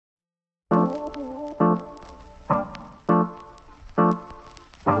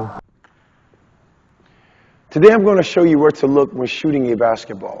Today I'm going to show you where to look when shooting a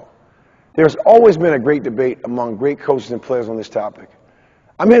basketball. There's always been a great debate among great coaches and players on this topic.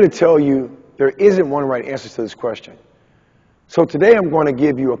 I'm here to tell you there isn't one right answer to this question. So today I'm going to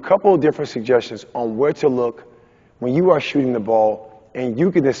give you a couple of different suggestions on where to look when you are shooting the ball, and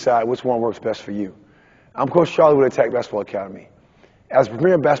you can decide which one works best for you. I'm Coach Charlie with Attack Basketball Academy. As a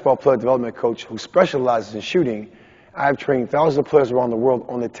premier basketball player development coach who specializes in shooting, I have trained thousands of players around the world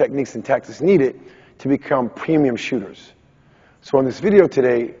on the techniques and tactics needed to become premium shooters. So in this video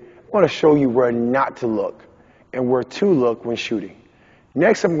today, I want to show you where not to look and where to look when shooting.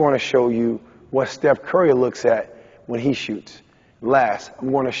 Next, I'm going to show you what Steph Curry looks at when he shoots. Last,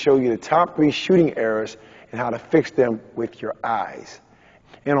 I'm going to show you the top 3 shooting errors and how to fix them with your eyes.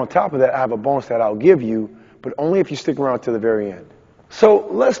 And on top of that, I have a bonus that I'll give you, but only if you stick around to the very end. So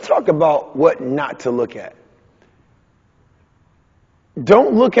let's talk about what not to look at.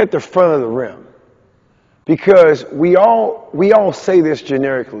 Don't look at the front of the rim, because we all say this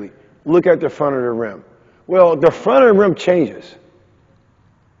generically. Look at the front of the rim. Well, the front of the rim changes.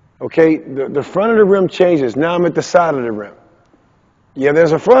 Okay, the front of the rim changes. Now I'm at the side of the rim. Yeah,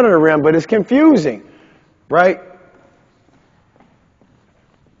 there's a front of the rim, but it's confusing, right?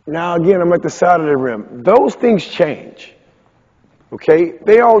 Now again, I'm at the side of the rim. Those things change. Okay,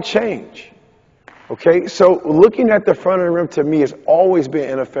 they all change. Okay, so looking at the front of the rim to me has always been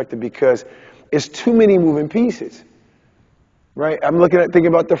ineffective because it's too many moving pieces. Right? I'm thinking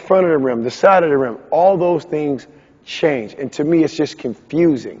about the front of the rim, the side of the rim. All those things change, and to me, it's just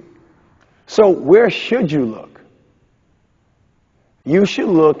confusing. So where should you look? You should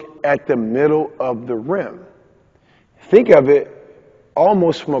look at the middle of the rim. Think of it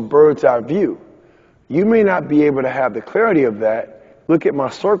almost from a bird's eye view. You may not be able to have the clarity of that. Look at my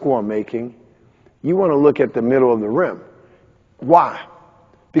circle I'm making. You want to look at the middle of the rim. Why?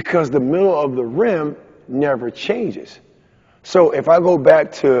 Because the middle of the rim never changes. So if I go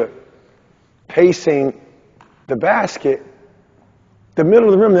back to pacing the basket, the middle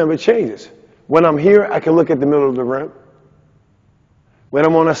of the rim never changes. When I'm here, I can look at the middle of the rim. When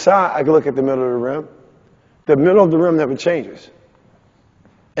I'm on the side, I can look at the middle of the rim. The middle of the rim never changes.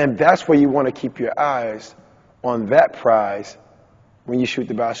 And that's where you want to keep your eyes on that prize when you shoot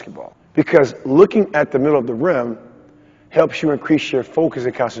the basketball. Because looking at the middle of the rim helps you increase your focus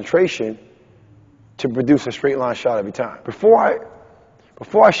and concentration to produce a straight line shot every time. Before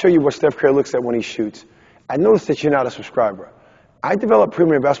I show you what Steph Curry looks at when he shoots, I noticed that you're not a subscriber. I develop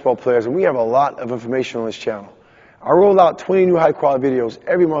premier basketball players, and we have a lot of information on this channel. I roll out 20 new high-quality videos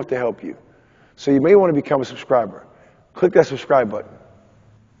every month to help you. So you may want to become a subscriber. Click that subscribe button.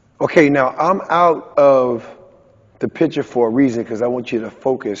 Okay, now I'm out of the picture for a reason, because I want you to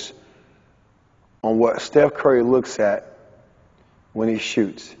focus on what Steph Curry looks at when he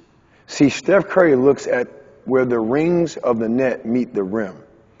shoots. See, Steph Curry looks at where the rings of the net meet the rim.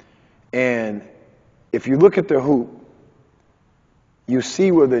 And if you look at the hoop, you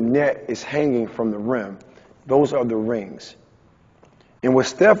see where the net is hanging from the rim. Those are the rings. And what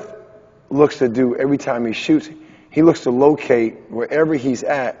Steph looks to do every time he shoots, he looks to locate wherever he's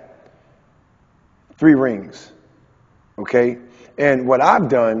at 3 rings. Okay? And what I've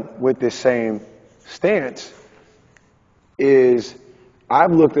done with this same stance is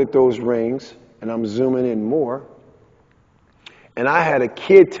I've looked at those rings, and I'm zooming in more, and I had a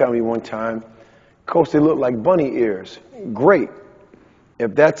kid tell me one time, Coach, they look like bunny ears. Great.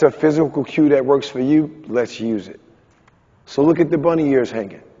 If that's a physical cue that works for you, let's use it. So look at the bunny ears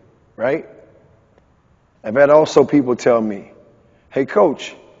hanging, right? I've had also people tell me, hey,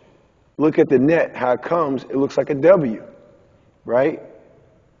 Coach, look at the net, how it comes, it looks like a W, right?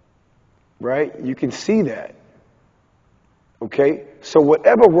 Right? You can see that. Okay? So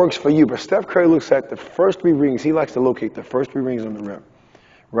whatever works for you, but Steph Curry looks at the first 3 rings. He likes to locate the first 3 rings on the rim,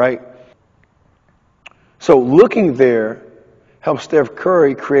 right? So looking there helps Steph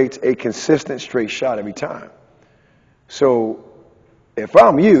Curry create a consistent straight shot every time. So if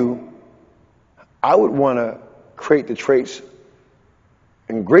I'm you, I would want to create the traits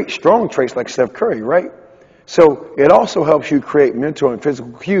and great strong traits like Steph Curry, right? So it also helps you create mental and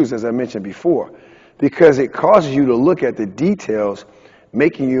physical cues, as I mentioned before, because it causes you to look at the details,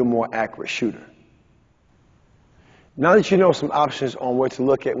 making you a more accurate shooter. Now that you know some options on where to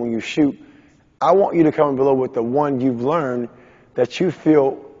look at when you shoot, I want you to comment below with the one you've learned that you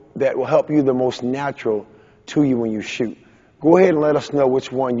feel that will help you the most natural to you when you shoot. Go ahead and let us know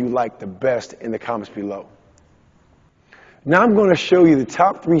which one you like the best in the comments below. Now I'm going to show you the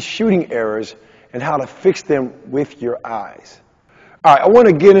top 3 shooting errors and how to fix them with your eyes. All right, I want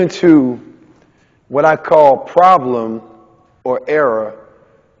to get into what I call problem or error,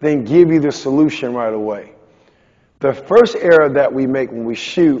 then give you the solution right away. The first error that we make when we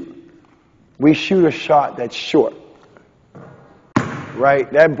shoot a shot that's short,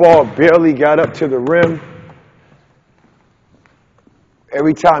 right? That ball barely got up to the rim.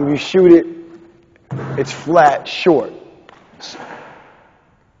 Every time you shoot it, it's flat, short.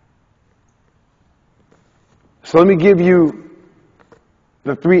 So let me give you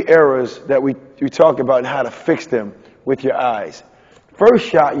the three errors that we talk about and how to fix them with your eyes. First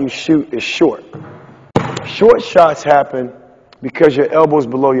shot you shoot is short. Short shots happen because your elbow's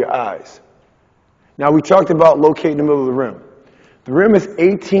below your eyes. Now we talked about locating the middle of the rim. The rim is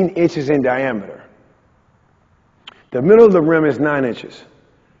 18 inches in diameter. The middle of the rim is 9 inches.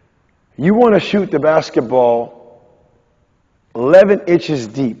 You want to shoot the basketball 11 inches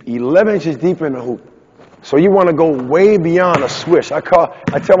deep in the hoop. So you want to go way beyond a swish. I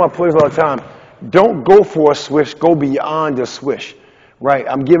tell my players all the time, don't go for a swish, go beyond a swish. Right?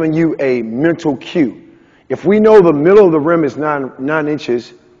 I'm giving you a mental cue. If we know the middle of the rim is 9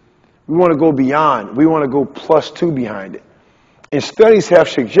 inches, we want to go beyond. We want to go +2 behind it. And studies have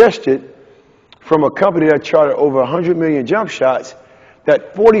suggested from a company that charted over 100 million jump shots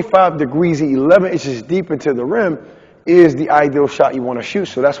that 45 degrees, 11 inches deep into the rim is the ideal shot you want to shoot.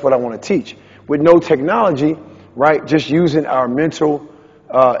 So that's what I want to teach. With no technology, right, just using our mental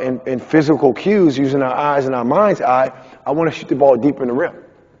and physical cues, using our eyes and our mind's eye, I want to shoot the ball deep in the rim.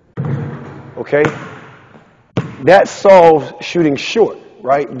 Okay? That solves shooting short,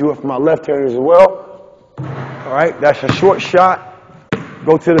 right? Do it for my left-handers as well. All right? That's a short shot.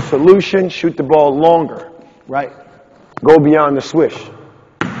 Go to the solution, shoot the ball longer, right? Go beyond the swish.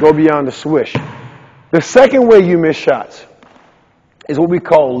 Go beyond the swish. The second way you miss shots is what we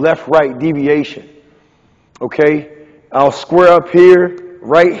call left-right deviation. Okay? I'll square up here,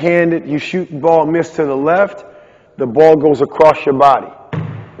 right-handed, you shoot the ball, miss to the left, the ball goes across your body,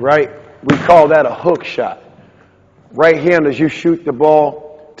 right? We call that a hook shot. Right-handers, you shoot the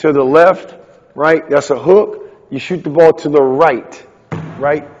ball to the left, right? That's a hook. You shoot the ball to the right,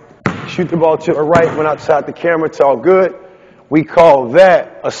 right? Shoot the ball to the right, went outside the camera, it's all good. We call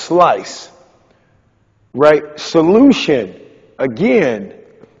that a slice, right? Solution, again,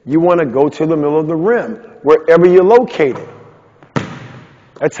 you want to go to the middle of the rim, wherever you're located.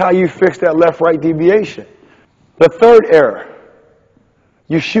 That's how you fix that left-right deviation. The third error,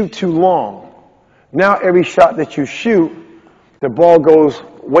 you shoot too long. Now every shot that you shoot, the ball goes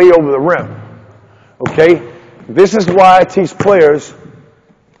way over the rim. Okay? This is why I teach players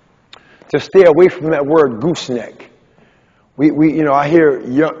to stay away from that word gooseneck. I hear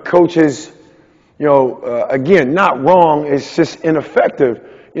young coaches, again, not wrong, it's just ineffective.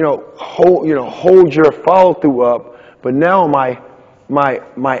 Hold your follow through up, but now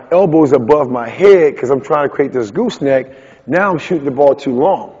my elbow's above my head because I'm trying to create this gooseneck. Now I'm shooting the ball too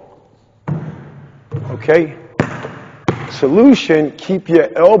long. Okay? Solution, keep your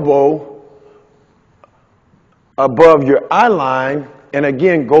elbow above your eye line, and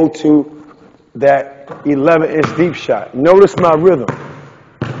again, go to that 11-inch deep shot. Notice my rhythm,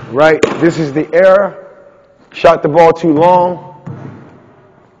 right? This is the error. Shot the ball too long,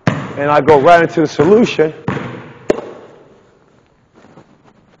 and I go right into the solution.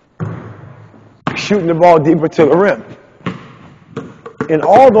 Shooting the ball deeper to the rim. And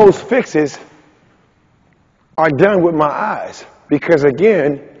all those fixes are done with my eyes because,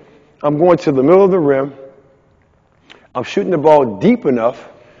 again, I'm going to the middle of the rim. I'm shooting the ball deep enough.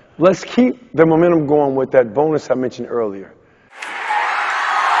 Let's keep the momentum going with that bonus I mentioned earlier.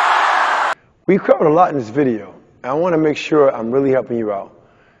 We've covered a lot in this video. I want to make sure I'm really helping you out.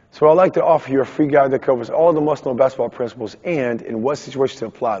 So I'd like to offer you a free guide that covers all the must-know basketball principles and in what situations to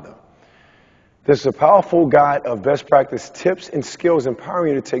apply them. This is a powerful guide of best practice tips and skills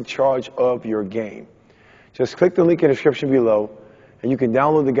empowering you to take charge of your game. Just click the link in the description below, and you can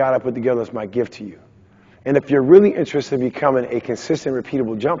download the guide I put together as my gift to you. And if you're really interested in becoming a consistent,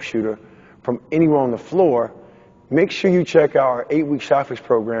 repeatable jump shooter from anywhere on the floor, make sure you check out our 8-week shot fix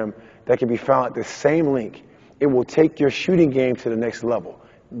program that can be found at the same link. It will take your shooting game to the next level,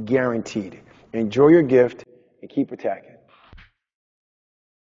 guaranteed. Enjoy your gift and keep attacking.